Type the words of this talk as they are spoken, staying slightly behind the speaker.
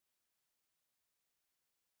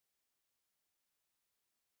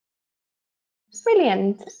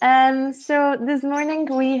Brilliant. So this morning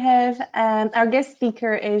we have our guest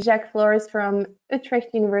speaker is Jacques Flores from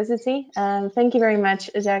Utrecht University. Thank you very much,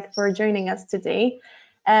 Jacques, for joining us today.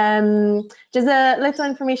 Just a little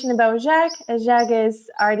information about Jacques. Jacques is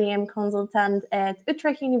RDM consultant at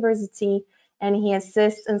Utrecht University, and he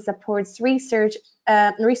assists and supports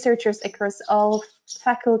researchers across all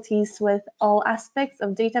faculties with all aspects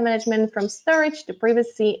of data management, from storage to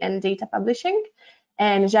privacy and data publishing.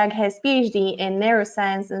 And Jacques has PhD in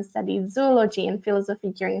neuroscience and studied zoology and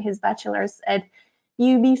philosophy during his bachelors at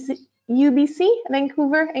UBC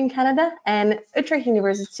Vancouver in Canada. And Utrecht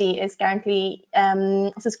University is currently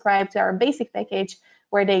subscribed to our basic package,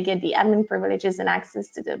 where they get the admin privileges and access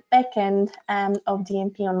to the backend of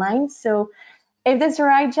DMPonline. So if that's all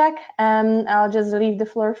right, Jacques, I'll just leave the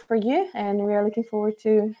floor for you, and we are looking forward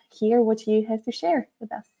to hear what you have to share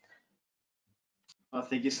with us. Well,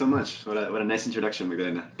 thank you so much. What a nice introduction,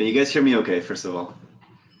 Magdalena. Can you guys hear me okay, first of all?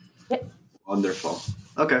 Yep. Wonderful.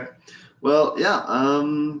 Okay. Well, yeah,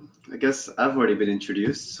 I guess I've already been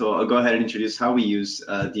introduced, so I'll go ahead and introduce how we use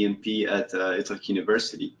DMP at Utrecht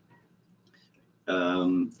University.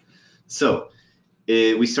 We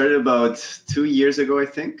started about 2 years ago, I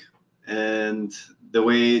think, and the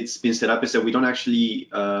way it's been set up is that we don't actually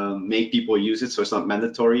make people use it, so it's not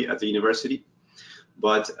mandatory at the university.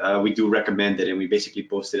 But we do recommend it, and we basically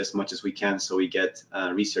post it as much as we can so we get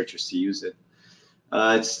researchers to use it.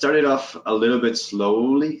 It started off a little bit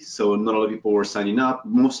slowly, so not a lot of people were signing up,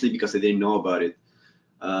 mostly because they didn't know about it.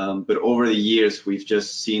 But over the years, we've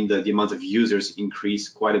just seen the amount of users increase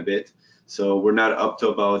quite a bit. So we're now up to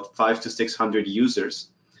about 500 to 600 users,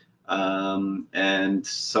 and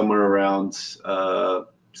somewhere around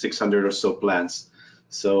 600 or so plans.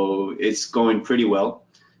 So it's going pretty well.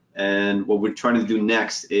 And what we're trying to do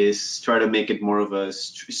next is try to make it more of a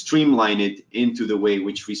streamline it into the way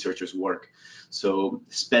which researchers work. So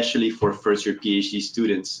especially for first-year PhD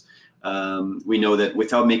students, we know that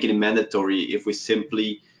without making it mandatory, if we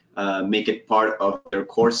simply make it part of their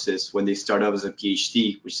courses when they start out as a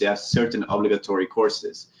PhD, which they have certain obligatory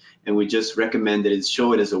courses, and we just recommend it and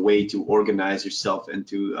show it as a way to organize yourself and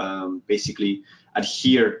to basically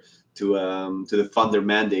adhere to the funder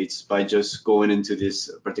mandates by just going into this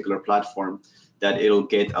particular platform, that it'll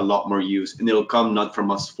get a lot more use, and it'll come not from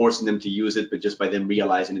us forcing them to use it, but just by them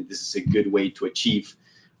realizing that this is a good way to achieve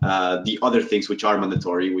the other things which are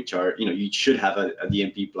mandatory, which are, you should have a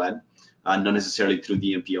DMP plan, not necessarily through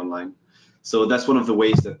DMPonline. So that's one of the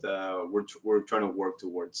ways that we're trying to work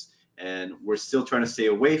towards. And we're still trying to stay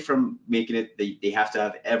away from making it, they have to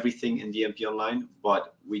have everything in DMPonline,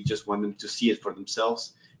 but we just want them to see it for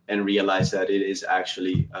themselves and realize that it is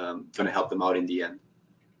actually going to help them out in the end.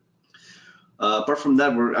 Apart from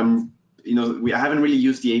that, I haven't really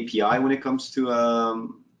used the API when it comes to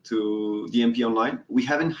DMPonline. We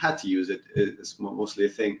haven't had to use it. It's mostly a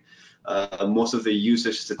thing. Most of the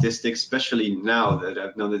usage statistics, especially now that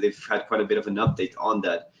I've known that they've had quite a bit of an update on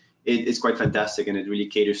that, it's quite fantastic, and it really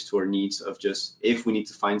caters to our needs of just, if we need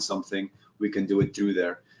to find something, we can do it through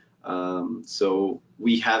there. So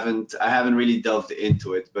I haven't really delved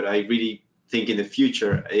into it, but I really think in the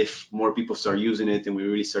future, if more people start using it and we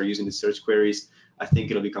really start using the search queries, I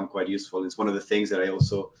think it'll become quite useful. It's one of the things that I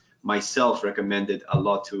also myself recommended a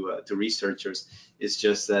lot to researchers. It's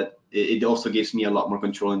just that it also gives me a lot more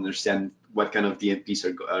control and understand what kind of DMPs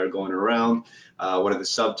are going around, what are the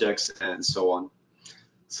subjects, and so on.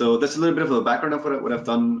 So that's a little bit of a background of what I've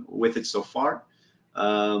done with it so far.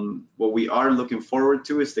 What we are looking forward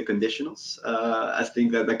to is the conditionals. I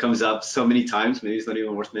think that comes up so many times, maybe it's not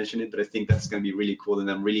even worth mentioning, but I think that's going to be really cool, and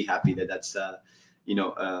I'm really happy that that's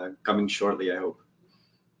coming shortly, I hope.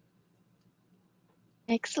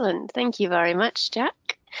 Excellent, thank you very much,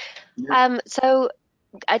 Jacques. Yeah. So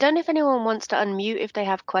I don't know if anyone wants to unmute if they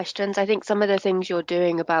have questions. I think some of the things you're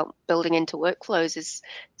doing about building into workflows is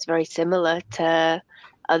very similar to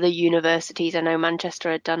other universities. I know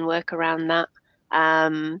Manchester had done work around that.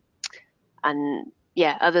 And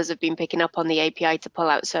yeah, others have been picking up on the API to pull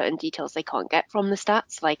out certain details they can't get from the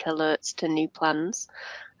stats, like alerts to new plans.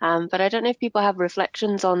 But I don't know if people have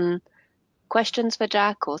reflections on questions for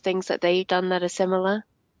Jacques or things that they've done that are similar.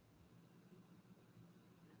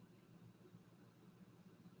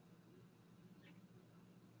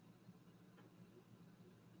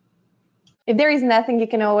 If there is nothing, you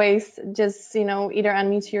can always just, either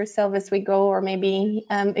unmute yourself as we go, or maybe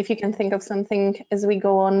if you can think of something as we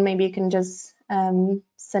go on, maybe you can just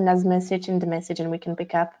send us a message in the message and we can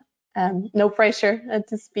pick up. No pressure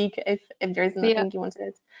to speak if there is nothing you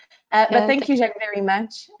wanted. But thank you, Jacques, very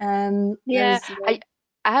much.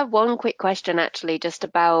 I have one quick question actually, just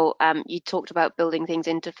about you talked about building things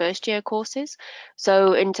into first year courses.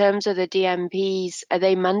 So in terms of the DMPs, are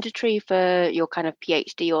they mandatory for your kind of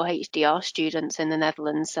PhD or HDR students in the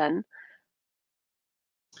Netherlands then?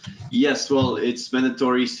 Yes, well, it's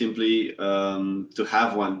mandatory simply to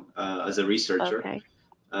have one as a researcher, Okay.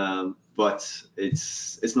 but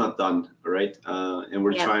it's not done, right? And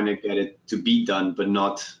we're Yeah. trying to get it to be done, but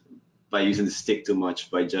not by using the stick too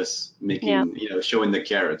much, by just Yeah. making, showing the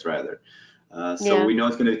carrot rather. So Yeah. we know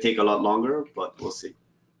it's going to take a lot longer, but we'll see.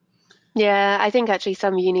 Yeah, I think actually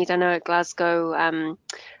some unis, I know at Glasgow,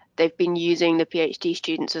 they've been using the PhD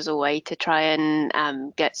students as a way to try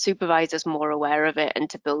and get supervisors more aware of it and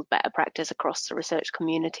to build better practice across the research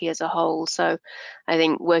community as a whole. So I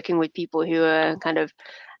think working with people who are kind of,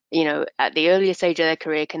 at the earlier stage of their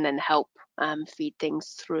career can then help feed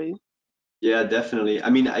things through. Yeah, definitely. I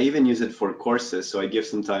mean, I even use it for courses. So I give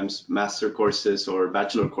sometimes master courses or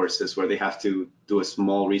bachelor courses where they have to do a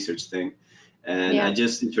small research thing. And I Yeah,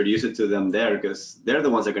 just introduce it to them there because they're the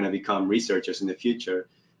ones that are going to become researchers in the future.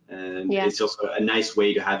 And yeah, it's also a nice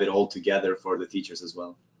way to have it all together for the teachers as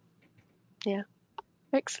well. yeah.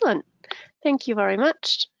 Excellent. Thank you very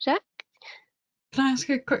much, Jacque. Can I ask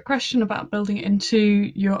a quick question about building it into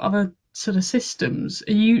your other sort of systems?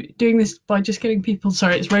 Are you doing this by just getting people?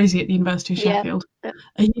 Sorry, it's Rosie at the University of Yeah. Sheffield. Are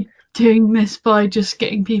you doing this by just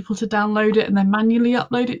getting people to download it and then manually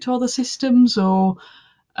upload it to other systems, or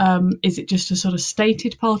is it just a sort of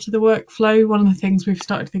stated part of the workflow? One of the things we've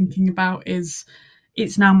started thinking about is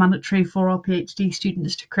it's now mandatory for our PhD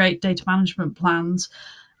students to create data management plans,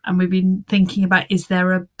 and we've been thinking about, is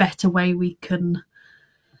there a better way we can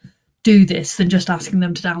do this than just asking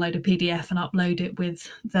them to download a PDF and upload it with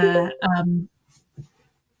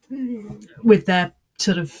their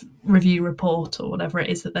sort of review report or whatever it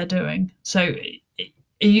is that they're doing. So do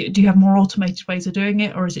you have more automated ways of doing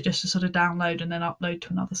it, or is it just a sort of download and then upload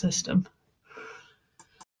to another system?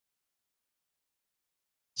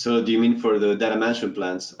 So do you mean for the data management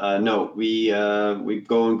plans? No, we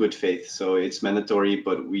go in good faith. So it's mandatory,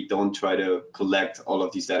 but we don't try to collect all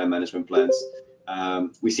of these data management plans.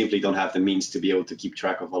 We simply don't have the means to be able to keep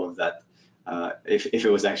track of all of that if it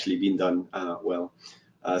was actually being done well.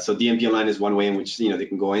 So DMPonline is one way in which they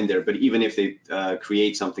can go in there. But even if they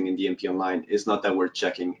create something in DMPonline, it's not that we're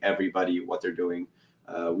checking everybody what they're doing.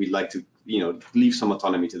 We'd like to leave some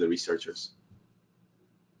autonomy to the researchers.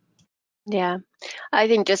 Yeah. I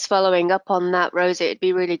think just following up on that, Rosie, it'd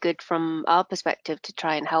be really good from our perspective to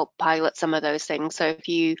try and help pilot some of those things. So if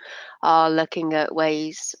you are looking at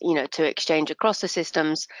ways, to exchange across the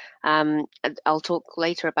systems, I'll talk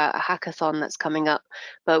later about a hackathon that's coming up,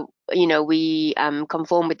 but, we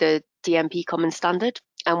conform with the DMP Common Standard,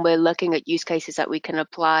 and we're looking at use cases that we can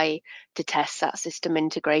apply to test that system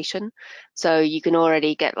integration. So you can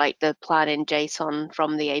already get like the plan in JSON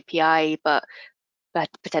from the API, but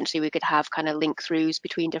potentially we could have kind of link throughs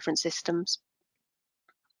between different systems.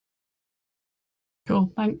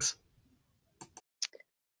 Cool, thanks.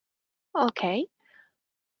 Okay.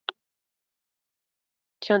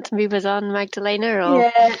 Do you want to move us on, Magdalena? Or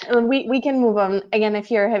Yeah, we can move on. Again,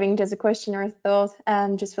 if you're having just a question or a thought,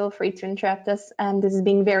 just feel free to interrupt us. This is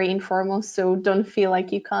being very informal, so don't feel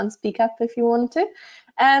like you can't speak up if you want to.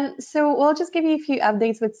 So we'll just give you a few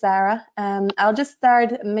updates with Sarah. I'll just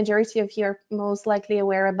start. Majority of you are most likely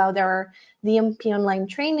aware about our DMPonline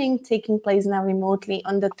training taking place now remotely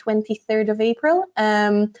on the 23rd of April.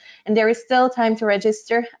 And there is still time to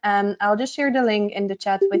register. I'll just share the link in the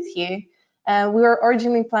chat with you. We were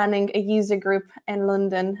originally planning a user group in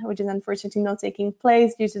London, which is unfortunately not taking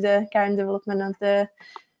place due to the current development of the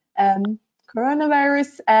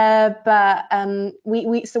coronavirus.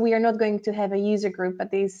 So we are not going to have a user group,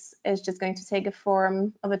 but this is just going to take a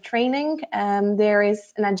form of a training. There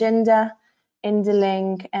is an agenda in the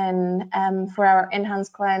link, and for our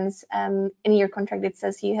enhanced clients, in your contract it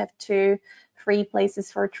says you have 2 free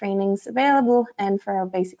places for trainings available, and for our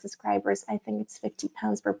basic subscribers I think it's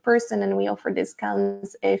 £50 per person, and we offer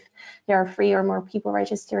discounts if there are 3 or more people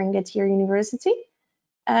registering at your university.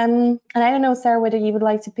 And I don't know, Sarah, whether you would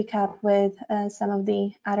like to pick up with some of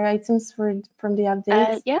the other items from the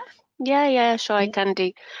updates. yeah, sure, I can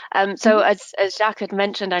do. So as Jacques had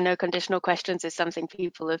mentioned, I know conditional questions is something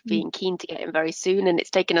people have been keen to get in very soon, and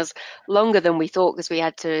it's taken us longer than we thought because we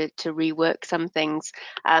had to rework some things.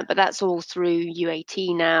 But that's all through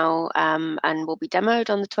UAT now, and will be demoed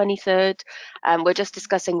on the 23rd. We're just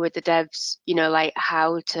discussing with the devs, like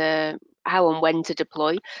how and when to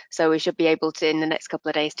deploy. So we should be able to, in the next couple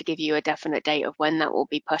of days, to give you a definite date of when that will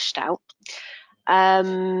be pushed out.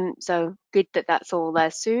 So good that that's all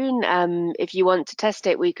there soon. If you want to test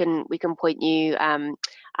it, we can point you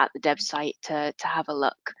at the dev site to have a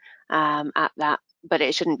look at that, but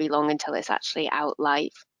it shouldn't be long until it's actually out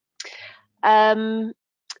live.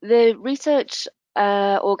 The research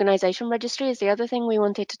organization registry is the other thing we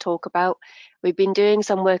wanted to talk about. We've been doing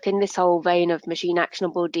some work in this whole vein of machine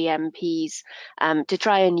actionable DMPs to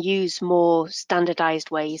try and use more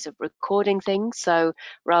standardized ways of recording things. So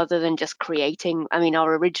rather than just creating, I mean,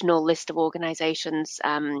 our original list of organizations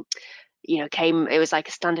it was like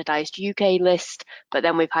a standardized UK list, but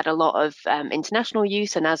then we've had a lot of international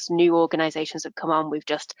use, and as new organizations have come on, we've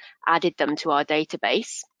just added them to our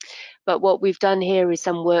database. But what we've done here is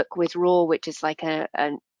some work with RAW, which is like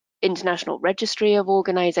an international registry of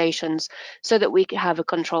organizations, so that we can have a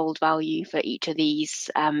controlled value for each of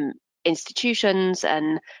these institutions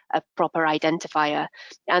and a proper identifier,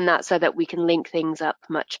 and that's so that we can link things up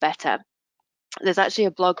much better. There's actually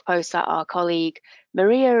a blog post that our colleague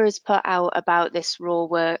Maria has put out about this RAW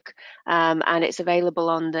work, and it's available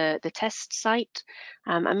on the test site.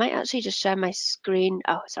 I might actually just share my screen.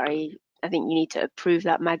 Oh, sorry, I think you need to approve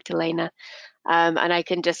that, Magdalena. And I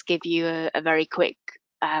can just give you a very quick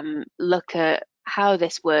look at how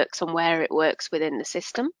this works and where it works within the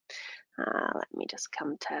system. Let me just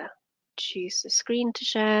come to choose the screen to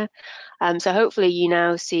share. So hopefully you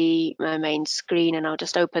now see my main screen, and I'll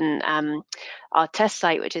just open our test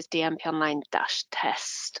site, which is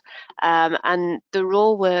DMPonline-test. And the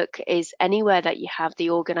raw work is anywhere that you have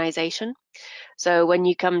the organization. So when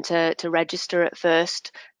you come to register at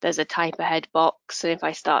first, there's a type ahead box, and if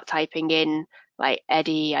I start typing in like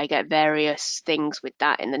Eddie, I get various things with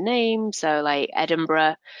that in the name. So like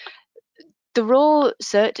Edinburgh. The raw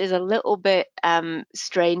search is a little bit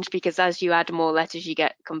strange, because as you add more letters, you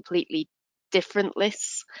get completely different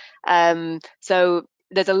lists. So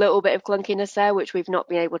there's a little bit of clunkiness there, which we've not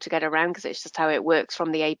been able to get around because it's just how it works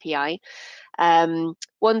from the API.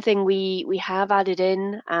 One thing we have added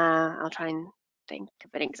in, I'll try and think of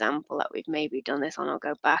an example that we've maybe done this on. I'll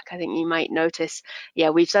go back. I think you might notice, yeah,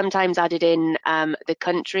 we've sometimes added in the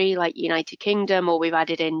country, like United Kingdom, or we've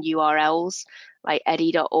added in URLs like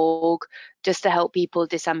eddy.org, just to help people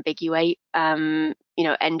disambiguate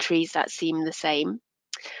entries that seem the same.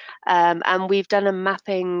 And we've done a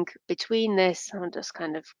mapping between this. I'll just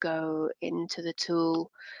kind of go into the tool.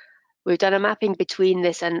 We've done a mapping between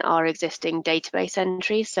this and our existing database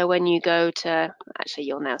entries. So when you go to, actually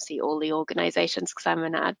you'll now see all the organizations because I'm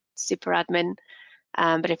an super admin.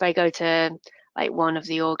 But if I go to like one of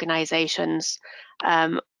the organizations,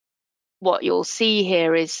 what you'll see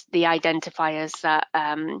here is the identifiers that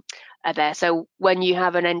are there. So when you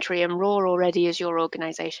have an entry in RAW already as your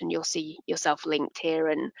organization, you'll see yourself linked here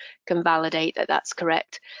and can validate that that's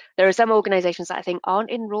correct. There are some organizations that I think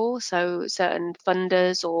aren't in RAW, so certain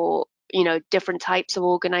funders or different types of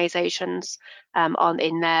organizations aren't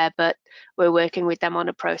in there, but we're working with them on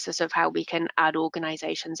a process of how we can add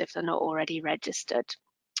organizations if they're not already registered.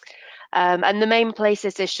 And the main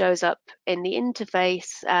places this shows up in the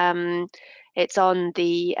interface, it's on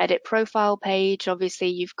the edit profile page. Obviously,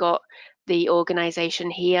 you've got the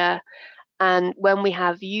organization here. And when we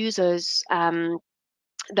have users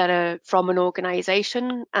that are from an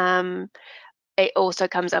organization, it also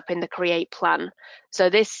comes up in the create plan. So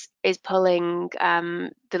this is pulling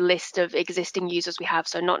the list of existing users we have,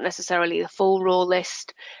 so not necessarily the full raw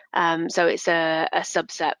list. So it's a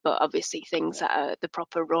subset, but obviously things that are the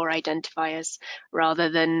proper raw identifiers rather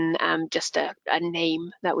than just a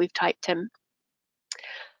name that we've typed in.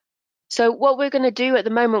 So what we're going to do at the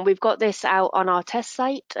moment, we've got this out on our test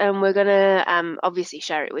site, and we're going to obviously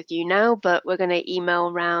share it with you now, but we're going to email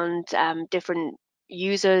around different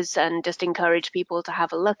users and just encourage people to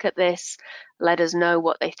have a look at this, let us know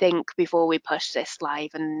what they think before we push this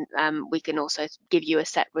live, and we can also give you a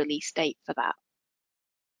set release date for that.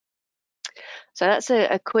 So that's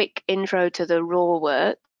a quick intro to the raw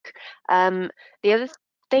work. The other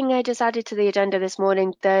thing I just added to the agenda this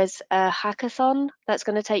morning, there's a hackathon that's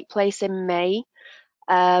going to take place in May.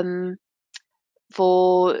 It's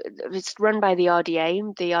run by the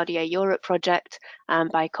RDA Europe project,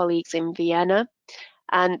 by colleagues in Vienna.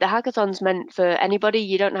 And the hackathon's meant for anybody.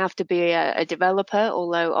 You don't have to be a developer,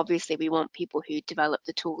 although obviously we want people who develop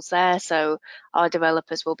the tools there. So our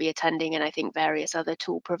developers will be attending, and I think various other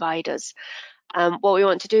tool providers. What we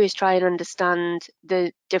want to do is try and understand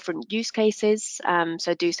the different use cases,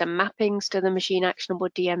 so do some mappings to the machine actionable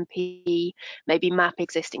DMP, maybe map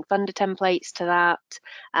existing funder templates to that,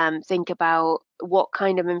 think about what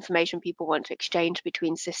kind of information people want to exchange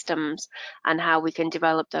between systems and how we can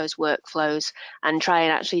develop those workflows, and try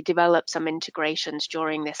and actually develop some integrations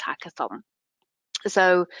during this hackathon.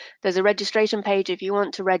 So there's a registration page if you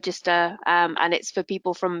want to register, and it's for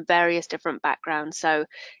people from various different backgrounds. So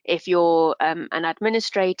if you're an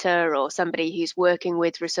administrator or somebody who's working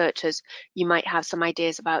with researchers, you might have some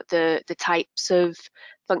ideas about the types of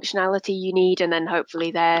functionality you need, and then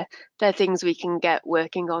hopefully they're things we can get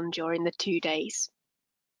working on during the 2 days.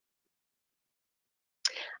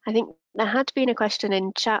 I think there had been a question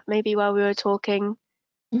in chat maybe while we were talking.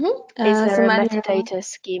 Is there a metadata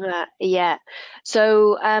schema? Yeah.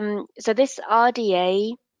 So so this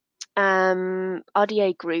RDA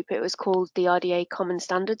group, it was called the RDA Common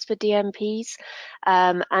Standards for DMPs,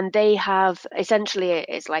 and they have essentially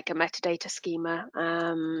it's like a metadata schema.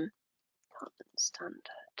 Common standard.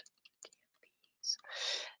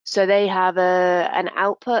 So they have an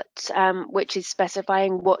output which is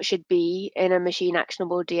specifying what should be in a machine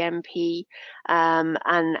actionable DMP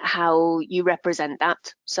and how you represent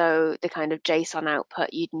that. So the kind of JSON output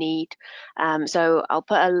you'd need. So I'll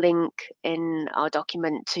put a link in our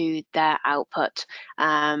document to their output,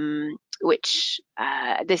 which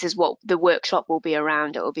this is what the workshop will be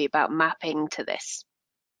around. It will be about mapping to this.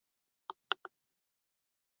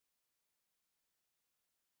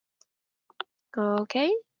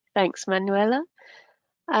 Okay. Thanks, Manuela.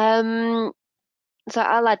 So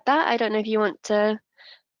I'll add that. I don't know if you want to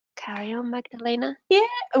carry on, Magdalena. Yeah,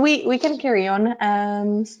 we can carry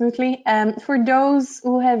on smoothly. For those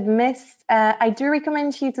who have missed, I do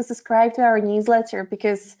recommend you to subscribe to our newsletter,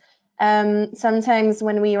 because sometimes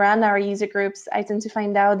when we run our user groups, I tend to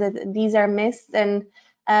find out that these are missed, and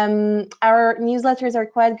our newsletters are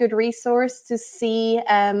quite a good resource to see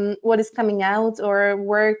what is coming out or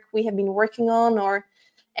work we have been working on or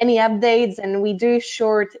any updates. And we do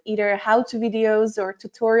short either how-to videos or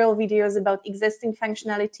tutorial videos about existing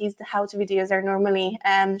functionalities. The how-to videos are normally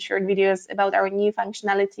short videos about our new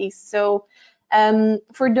functionalities. So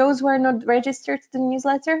for those who are not registered to the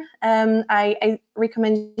newsletter, I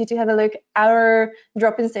recommend you to have a look. Our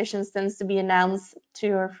drop-in sessions tends to be announced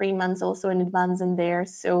 2 or 3 months also in advance in there.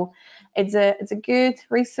 So it's a good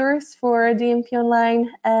resource for DMPonline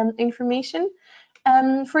information.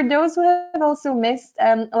 For those who have also missed,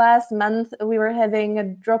 last month we were having a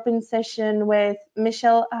drop-in session with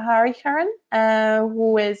Michelle Hariharan,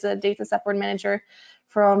 who is a data support manager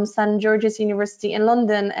from St. George's University in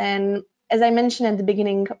London. And as I mentioned at the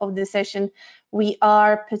beginning of the session, we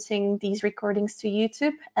are putting these recordings to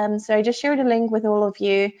YouTube. So I just shared a link with all of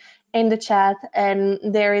you in the chat, and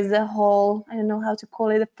there is a whole, I don't know how to call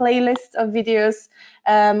it, a playlist of videos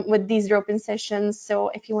with these drop-in sessions. So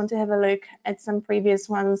if you want to have a look at some previous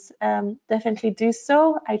ones, definitely do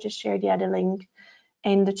so. I just shared the other link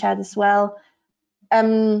in the chat as well.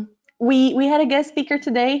 We had a guest speaker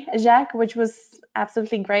today, Jacque, which was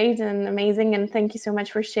absolutely great and amazing. And thank you so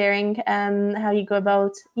much for sharing how you go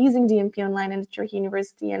about using DMPonline at Utrecht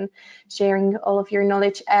University and sharing all of your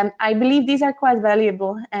knowledge. I believe these are quite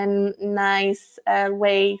valuable and nice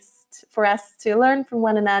ways for us to learn from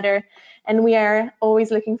one another. And we are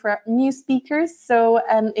always looking for new speakers. So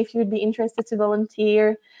if you'd be interested to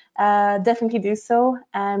volunteer, definitely do so.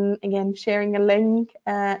 Again, sharing a link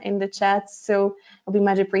in the chat. So it'll be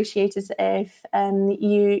much appreciated if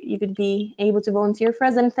you could be able to volunteer for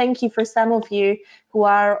us. And thank you for some of you who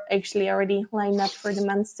are actually already lined up for the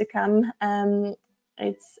months to come.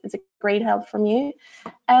 It's a great help from you.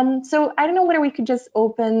 So I don't know whether we could just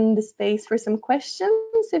open the space for some questions,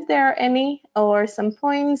 if there are any, or some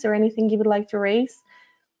points or anything you would like to raise.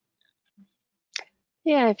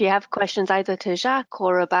 Yeah, if you have questions either to Jacques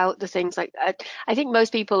or about the things like, I think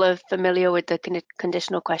most people are familiar with the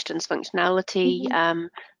conditional questions functionality,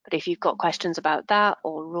 but if you've got questions about that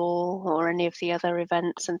or RAW or any of the other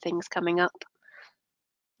events and things coming up,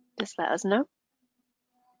 just let us know.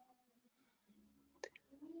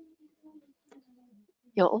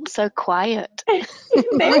 You're all so quiet.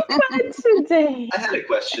 Very quiet today. I had a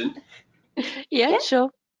question. Yeah, sure.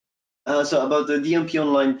 So about the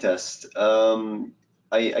DMPonline test,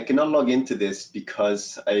 I cannot log into this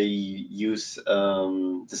because I use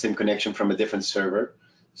the same connection from a different server.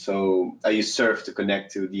 So I use Surf to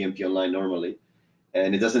connect to DMPonline normally,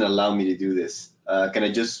 and it doesn't allow me to do this. Can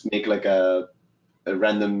I just make like a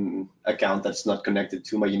random account that's not connected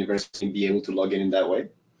to my university and be able to log in that way?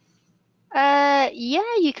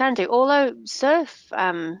 Yeah, you can do. Although Surf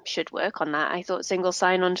should work on that. I thought single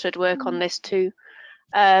sign-on should work on this too.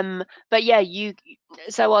 But yeah,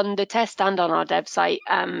 so on the test and on our dev site,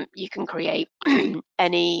 you can create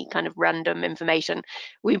any kind of random information.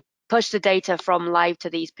 We push the data from live to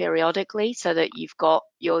these periodically so that you've got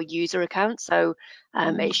your user account. So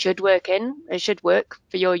it should work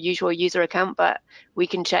for your usual user account, but we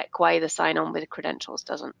can check why the sign on with credentials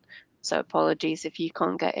doesn't. So apologies if you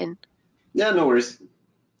can't get in. Yeah, no worries.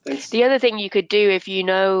 Thanks. The other thing you could do, if you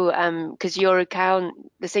know, because your account,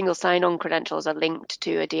 the single sign-on credentials are linked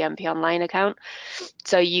to a DMPonline account,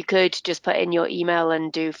 so you could just put in your email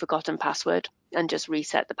and do forgotten password and just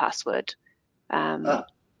reset the password. All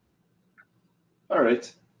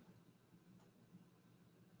right.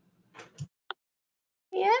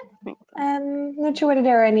 Yeah. Not sure whether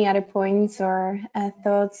there are any other points or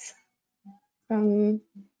thoughts from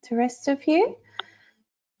the rest of you.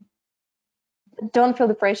 Don't feel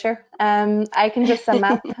the pressure. I can just sum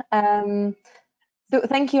up. So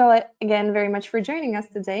thank you all again very much for joining us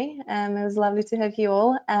today. It was lovely to have you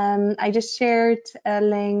all. I just shared a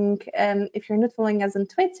link. If you're not following us on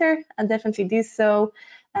Twitter, I'll definitely do so.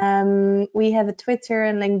 We have a Twitter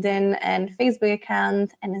and LinkedIn and Facebook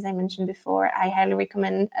account. And as I mentioned before, I highly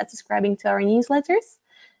recommend subscribing to our newsletters.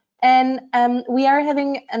 And we are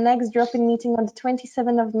having a next drop-in meeting on the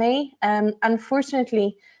 27th of May.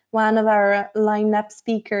 Unfortunately, one of our lineup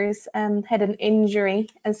speakers had an injury,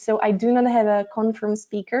 and so I do not have a confirmed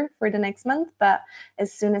speaker for the next month, but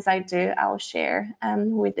as soon as I do, I'll share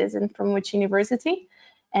who it is and from which university.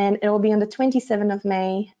 And it will be on the 27th of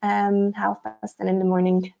May, 10:30 in the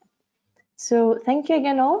morning. So thank you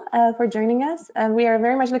again all for joining us. We are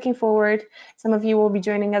very much looking forward. Some of you will be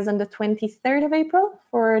joining us on the 23rd of April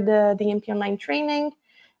for the DMPonline training.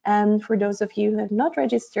 For those of you who have not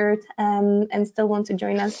registered and still want to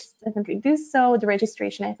join us, definitely do so. The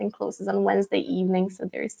registration, I think, closes on Wednesday evening, so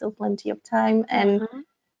there is still plenty of time. And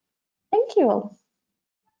thank you all.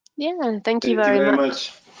 Yeah, thank you Thank very you very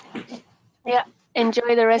much. much. Yeah,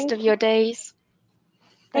 enjoy the rest of your days.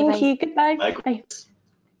 Thank Bye-bye. you. Goodbye. Bye. Bye.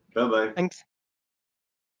 Bye-bye. Thanks.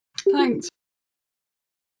 Thanks.